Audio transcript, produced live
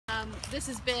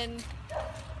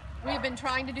we've been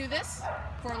trying to do this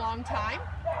for a long time,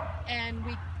 and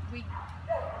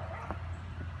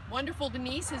wonderful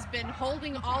Denise has been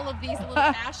holding all of these little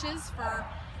ashes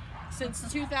since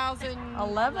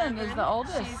 2011 is the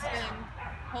oldest. She's been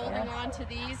holding on to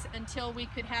these until we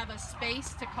could have a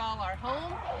space to call our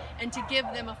home and to give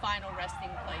them a final resting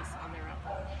place on their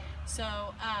own.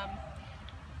 So,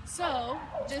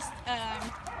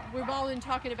 we've all been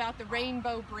talking about the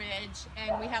Rainbow Bridge,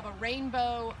 and we have a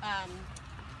rainbow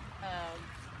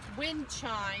wind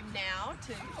chime now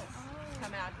to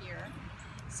come out here.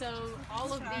 So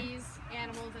all of these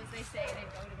animals, as they say, they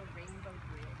go to the Rainbow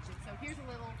Bridge. And so here's a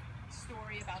little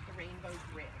story about the Rainbow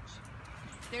Bridge.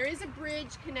 There is a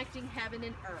bridge connecting heaven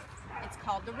and earth. It's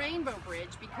called the Rainbow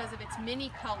Bridge because of its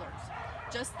many colors.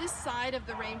 Just this side of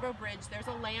the Rainbow Bridge, there's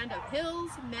a land of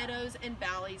hills, meadows, and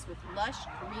valleys with lush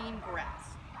green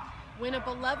grass. When a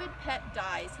beloved pet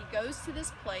dies, he goes to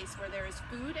this place where there is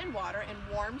food and water and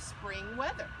warm spring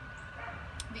weather.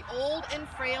 The old and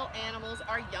frail animals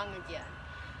are young again.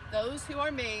 Those who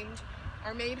are maimed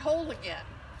are made whole again.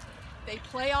 They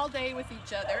play all day with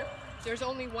each other. There's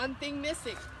only one thing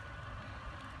missing.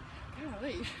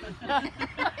 Golly.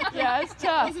 Yeah, it's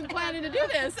tough. I wasn't planning to do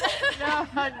this. No,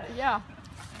 yeah.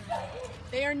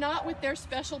 They are not with their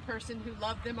special person who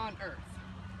loved them on earth.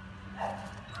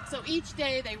 So each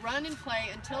day they run and play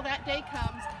until that day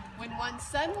comes when one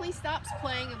suddenly stops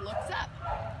playing and looks up.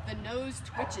 The nose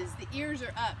twitches, the ears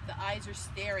are up, the eyes are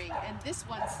staring, and this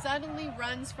one suddenly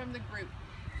runs from the group.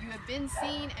 You have been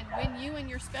seen, and when you and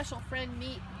your special friend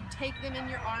meet, you take them in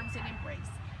your arms and embrace.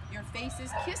 Your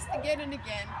faces kissed again and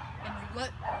again, and you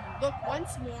look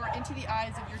once more into the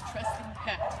eyes of your trusting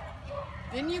pet.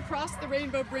 Then you cross the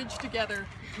Rainbow Bridge together,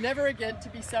 never again to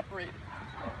be separated.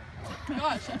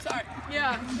 Gosh, I'm sorry.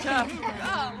 Yeah, tough.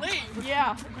 Golly.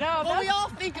 Yeah. No, well, we all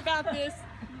think about this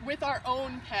with our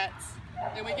own pets,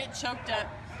 and we get choked up.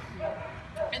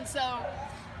 And so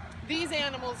these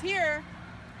animals here,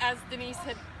 as Denise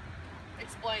had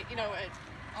explained,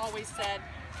 always said,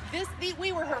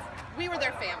 we were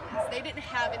their families. They didn't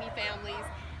have any families,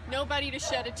 nobody to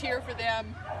shed a tear for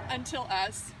them until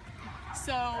us.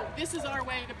 So this is our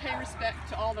way to pay respect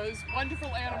to all those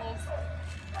wonderful animals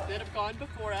that have gone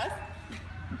before us.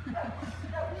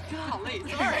 Golly,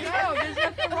 sorry. No, there's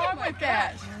nothing wrong with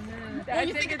that. Well,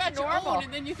 you think about your own,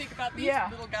 and then you think about these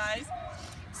little guys.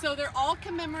 So they're all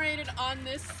commemorated on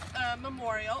this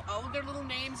memorial. All of their little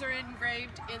names are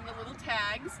engraved in the little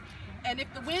tags. And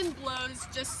if the wind blows,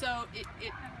 just so it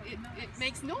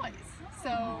makes noise.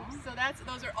 So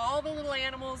those are all the little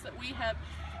animals that we have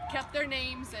kept their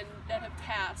names and that have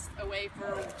passed away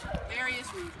for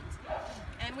various reasons.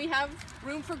 And we have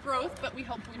room for growth, but we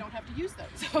hope we don't have to use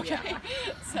those. Okay. Yeah.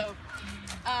 So,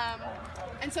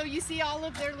 and so you see all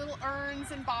of their little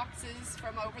urns and boxes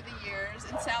from over the years.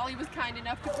 And Sally was kind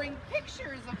enough to bring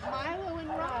pictures of Milo and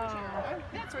Roger. Oh,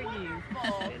 that's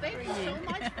wonderful. Thank you so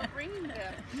much for bringing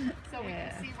them, so we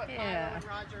can see what Milo and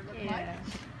Roger look like.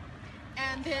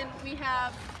 And then we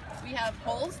have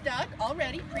holes dug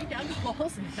already, pre-dug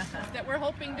holes that we're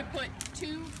hoping to put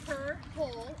 2 per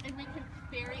hole, and we can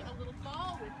bury a little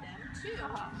ball with them too,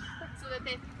 so that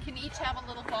they can each have a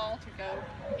little ball to go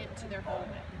into their hole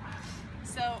with.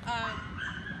 So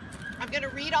I'm going to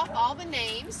read off all the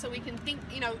names so we can think,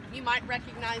 you might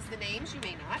recognize the names, you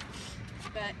may not,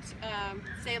 but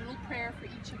say a little prayer for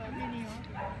each of them.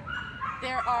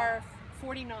 There are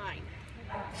 49.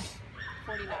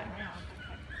 49.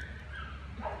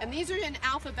 And these are in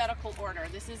alphabetical order.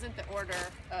 This isn't the order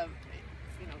of,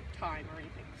 time or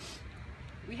anything.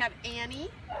 We have Annie,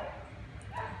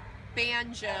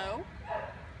 Banjo,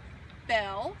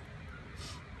 Belle,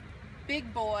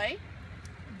 Big Boy,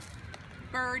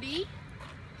 Birdie,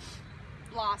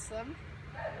 Blossom,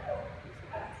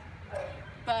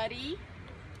 Buddy,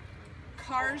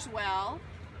 Carswell,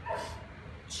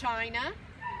 China,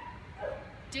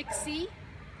 Dixie,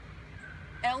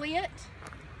 Elliot,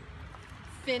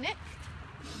 Finnick,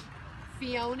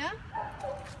 Fiona,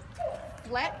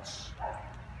 Fletch,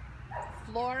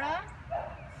 Flora,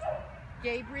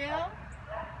 Gabriel,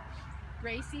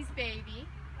 Gracie's baby,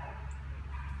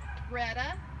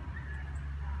 Greta,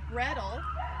 Gretel,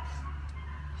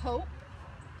 Hope,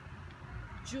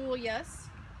 Julius,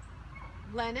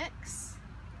 Lennox,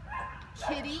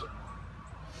 Kitty,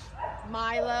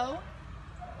 Milo,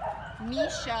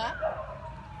 Misha,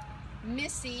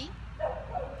 Missy,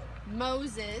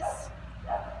 Moses,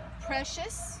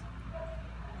 Precious,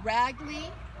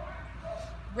 Ragley,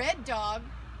 Red Dog,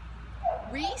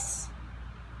 Reese,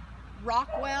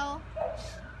 Rockwell,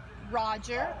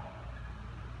 Roger,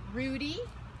 Rudy,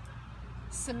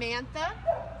 Samantha,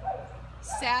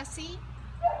 Sassy,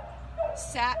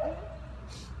 Satin,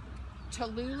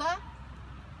 Tallulah,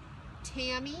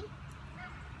 Tammy,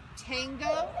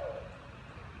 Tango,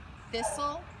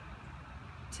 Thistle,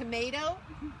 Tomato,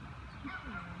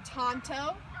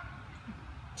 Tonto,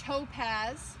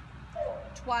 Topaz,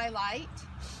 Twilight,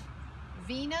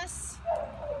 Venus,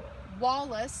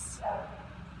 Wallace,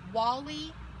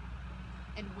 Wally,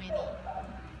 and Winnie.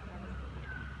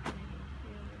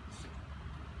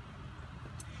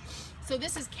 So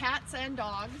this is cats and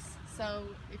dogs. So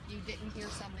if you didn't hear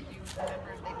some that you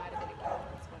remembered, they might have been a cat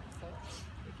this one. So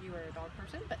if you were a dog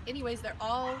person, but anyways, they're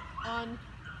all on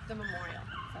the memorial.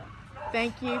 So.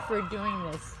 Thank you for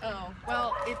doing this. Oh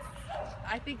well,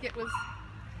 I think it was.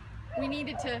 We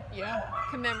needed to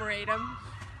commemorate them.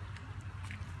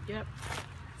 Yep.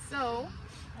 So.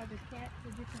 Are the cats a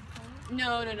different color?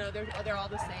 No, they're all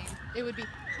the same. It would be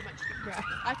too much to grab.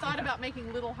 I thought about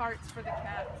making little hearts for the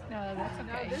cats. No, that's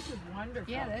okay. No, this is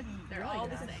wonderful. Yeah, they're really all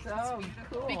the nice. same. So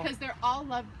cool. Because they're all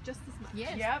loved just as much.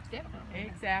 Yes, Yep. definitely.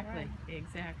 Exactly. Right.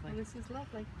 Exactly. Well, this is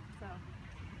lovely.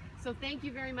 So thank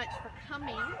you very much for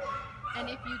coming. And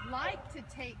if you'd like to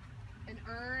take an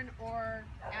urn or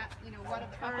one of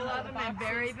the Couple of them and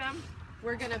bury them.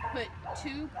 we're gonna put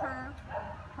 2 per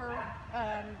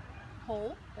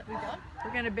hole that we dug.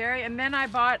 We're gonna bury, and then I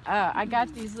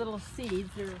got these little seeds.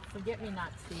 They're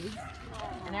forget-me-not seeds.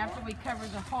 And after we cover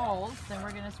the holes, then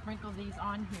we're gonna sprinkle these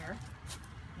on here.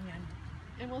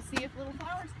 And we'll see if little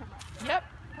flowers come up. Yep.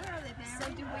 Where are they buried? So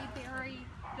do we bury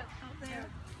the out there?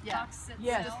 Yeah. Box itself?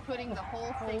 Yes. Just putting the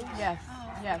whole thing. Yes.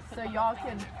 Oh. Yes. So y'all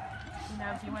can,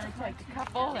 if you want to take a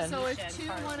couple and. So if 2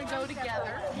 want to go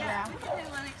together, Yeah. We can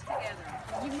do Lennox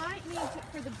together. you might need to,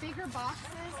 for the bigger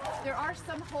boxes, there are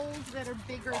some holes that are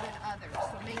bigger than others.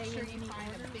 So make sure you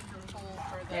find a bigger hole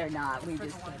for the. They're not. We for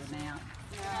just the put ones. them out.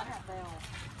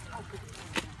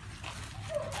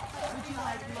 Would you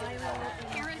like Milo?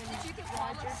 Karen, did you get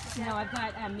Wallace? No, I've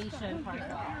got Misha and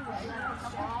Parker.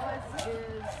 Wallace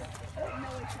is.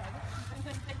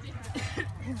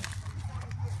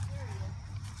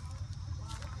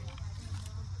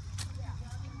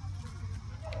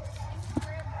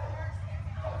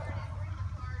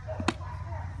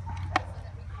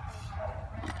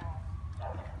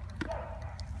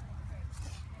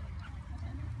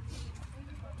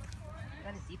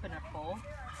 Got a deep enough hole.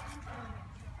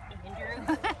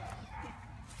 Andrew.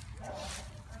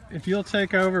 If you'll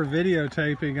take over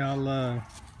videotaping,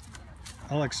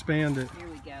 I'll expand it. Here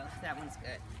we go. That one's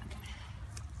good.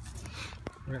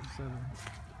 Right, so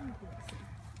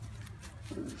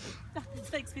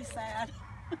This makes me sad.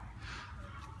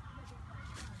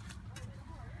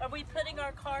 Are we putting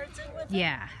our cards in with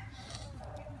Yeah.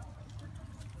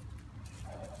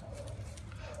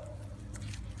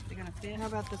 They're gonna fit? How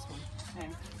about this one? Okay.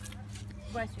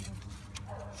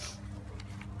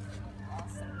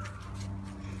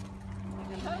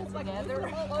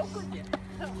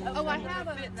 Oh, I have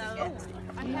a.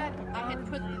 I had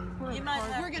put. You might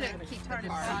have We're gonna keep the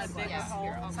cards.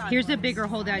 Yeah. Here's a bigger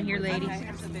hole down here, lady. Okay,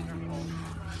 here's a bigger hole.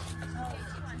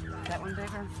 That one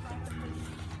bigger?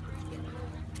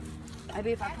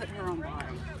 Maybe if I put her on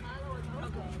bottom.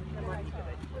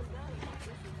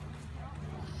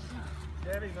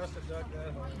 Daddy must have dug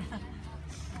that hole.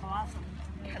 Awesome.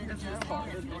 This is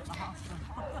horrible.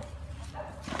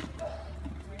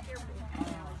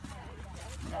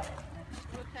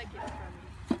 We'll take it from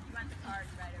you. You want the card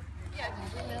right over here? Yeah,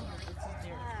 just remember, this is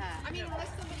there. I mean,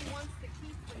 unless somebody wants to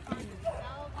keep the card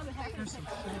themselves. Oh, the heck, there's some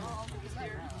all because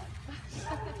they're.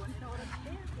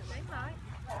 They might.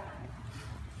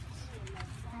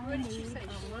 What did she say?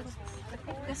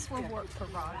 This will work for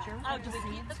Roger. Oh, do we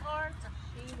keep the cards?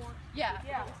 Yeah.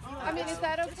 I mean, is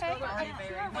that okay? That's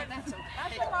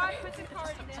why I put the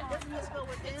card in. Doesn't this go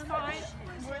with them? It's fine.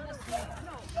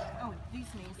 Oh,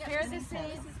 these names. Here, this is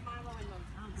Milo and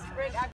Moses.